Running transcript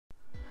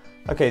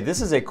Okay, this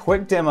is a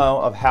quick demo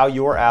of how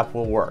your app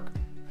will work.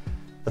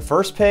 The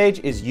first page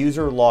is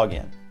user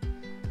login.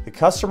 The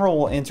customer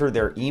will enter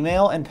their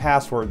email and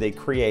password they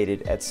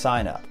created at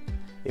sign up.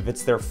 If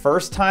it's their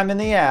first time in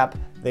the app,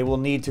 they will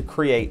need to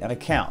create an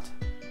account.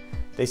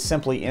 They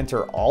simply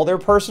enter all their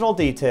personal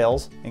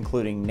details,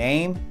 including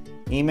name,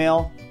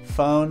 email,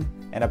 phone,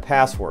 and a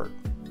password.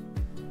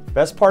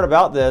 Best part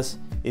about this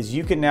is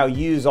you can now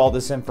use all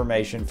this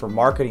information for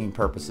marketing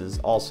purposes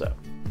also.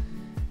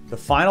 The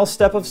final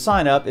step of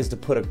sign up is to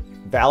put a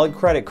valid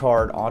credit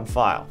card on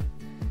file.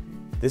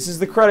 This is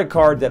the credit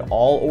card that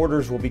all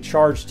orders will be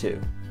charged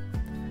to.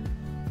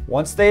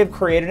 Once they have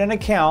created an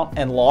account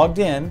and logged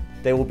in,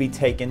 they will be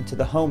taken to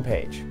the home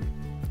page.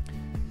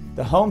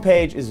 The home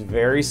page is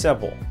very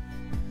simple.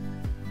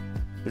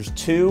 There's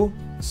two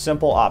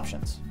simple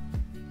options.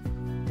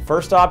 The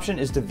first option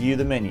is to view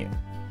the menu.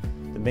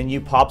 The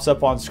menu pops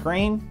up on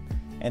screen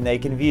and they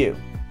can view.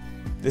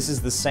 This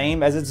is the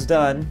same as it's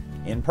done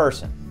in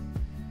person.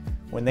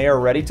 When they are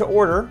ready to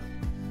order,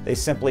 they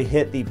simply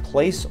hit the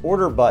Place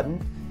Order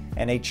button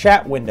and a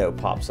chat window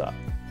pops up.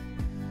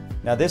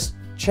 Now this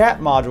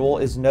chat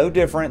module is no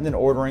different than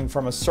ordering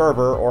from a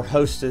server or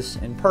hostess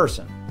in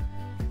person.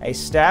 A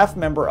staff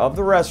member of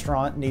the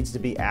restaurant needs to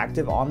be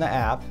active on the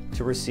app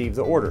to receive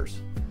the orders.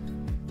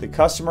 The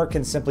customer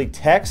can simply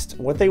text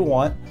what they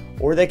want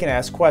or they can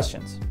ask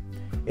questions.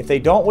 If they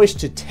don't wish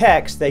to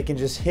text, they can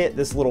just hit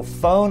this little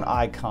phone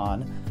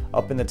icon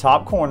up in the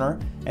top corner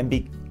and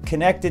be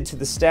connected to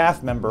the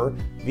staff member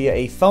via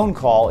a phone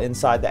call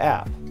inside the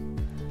app.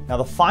 Now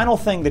the final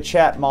thing the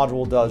chat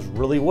module does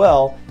really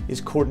well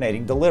is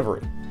coordinating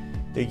delivery.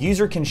 The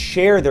user can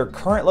share their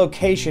current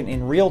location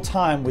in real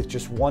time with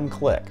just one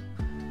click.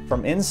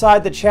 From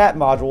inside the chat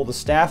module, the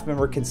staff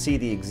member can see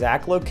the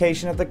exact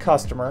location of the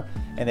customer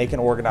and they can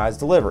organize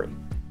delivery.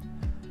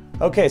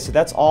 Okay, so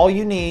that's all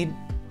you need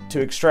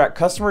to extract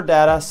customer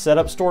data, set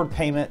up stored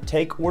payment,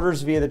 take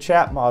orders via the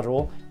chat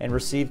module, and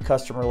receive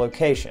customer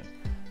location.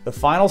 The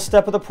final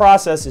step of the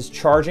process is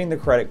charging the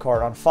credit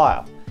card on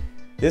file.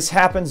 This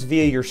happens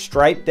via your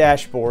Stripe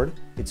dashboard.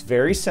 It's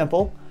very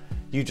simple.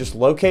 You just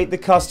locate the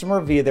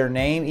customer via their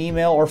name,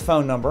 email, or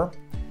phone number.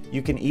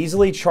 You can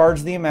easily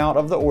charge the amount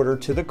of the order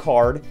to the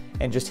card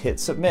and just hit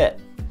submit.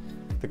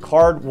 The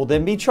card will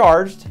then be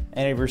charged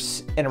and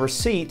a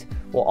receipt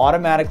will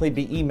automatically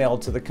be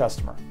emailed to the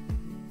customer.